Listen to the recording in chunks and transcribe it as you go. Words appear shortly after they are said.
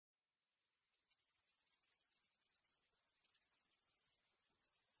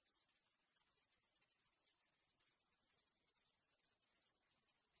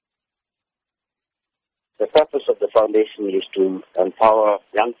The purpose of the foundation is to empower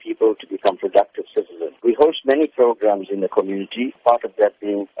young people to become productive citizens. We host many programs in the community, part of that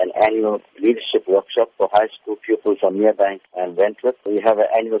being an annual leadership workshop for high school pupils from Merebank and Wentworth. We have an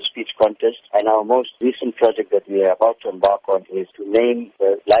annual speech contest, and our most recent project that we are about to embark on is to name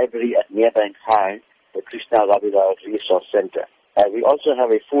the library at Merebank High the Krishna Rabilal Resource Center. We also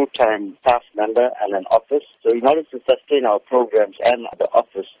have a full-time staff member and an office. So in order to sustain our programs and the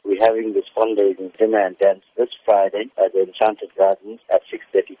office, we're having this fundraising dinner and dance this Friday at the Enchanted Gardens at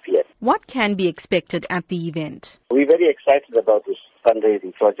 6:30 p.m. What can be expected at the event? We're very excited about this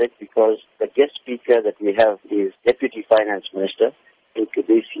fundraising project because the guest speaker that we have is Deputy Finance Minister,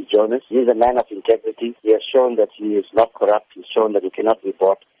 SABC Jonas. He is a man of integrity. He has shown that he is not corrupt. He's shown that he cannot be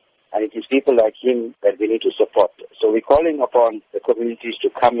bought. And it is people like him that we need to support. So we're calling upon the communities to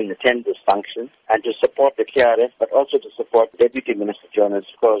come and attend this function and to support the KRF, but also to support Deputy Minister Jonas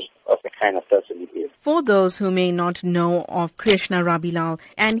because of the kind of person he is. For those who may not know of Krishna Rabilal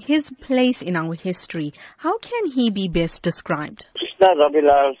and his place in our history, how can he be best described? Krishna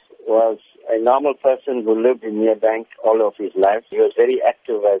Rabilal was a normal person who lived in Merebank all of his life. He was very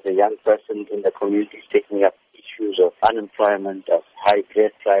active as a young person in the community, taking up issues of unemployment, of high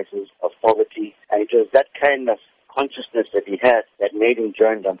bread prices, of poverty. And it was that kind of consciousness that he had that made him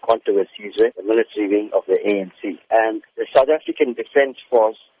join the Controversies, the military wing of the ANC. And the South African Defence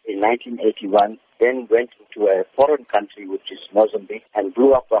Force in 1981 then went into a foreign country, which is Mozambique, and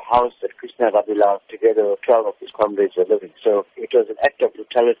blew up a house that Krishna Rabilal, together with 12 of his comrades, were living. So it was an act of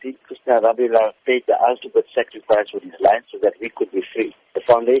brutality. Krishna Rabilal paid the ultimate sacrifice with his life so that we could be free. The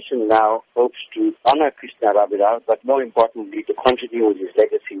foundation now hopes to honor Krishna Rabilal, but more importantly, to continue with his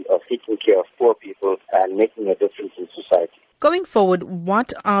legacy of taking care of poor people and making a difference in society. Going forward,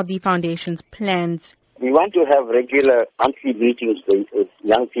 what are the foundation's plans? We want to have regular monthly meetings with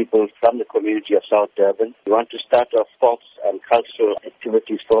young people from the community of South Durban. We want to start off sports and cultural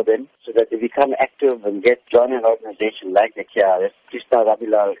activities for them so that they become active and join an organization like the KRF. Krishna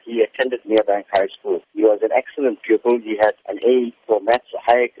Rabilal, he attended Merebank High School. He was an excellent pupil. He had an A for maths, a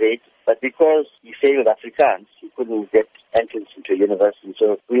higher grade. But because he failed Afrikaans, he couldn't get entrance into university.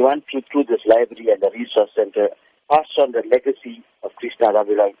 So we want to, through this library and the resource center, pass on the legacy of Krishna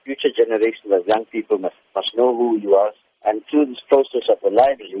Rabilal. Future generations of young people must know who he was. And through this process of the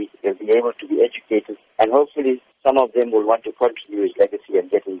library, they'll be able to be educated. And hopefully some of them will want to continue his legacy and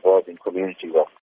get involved in community work.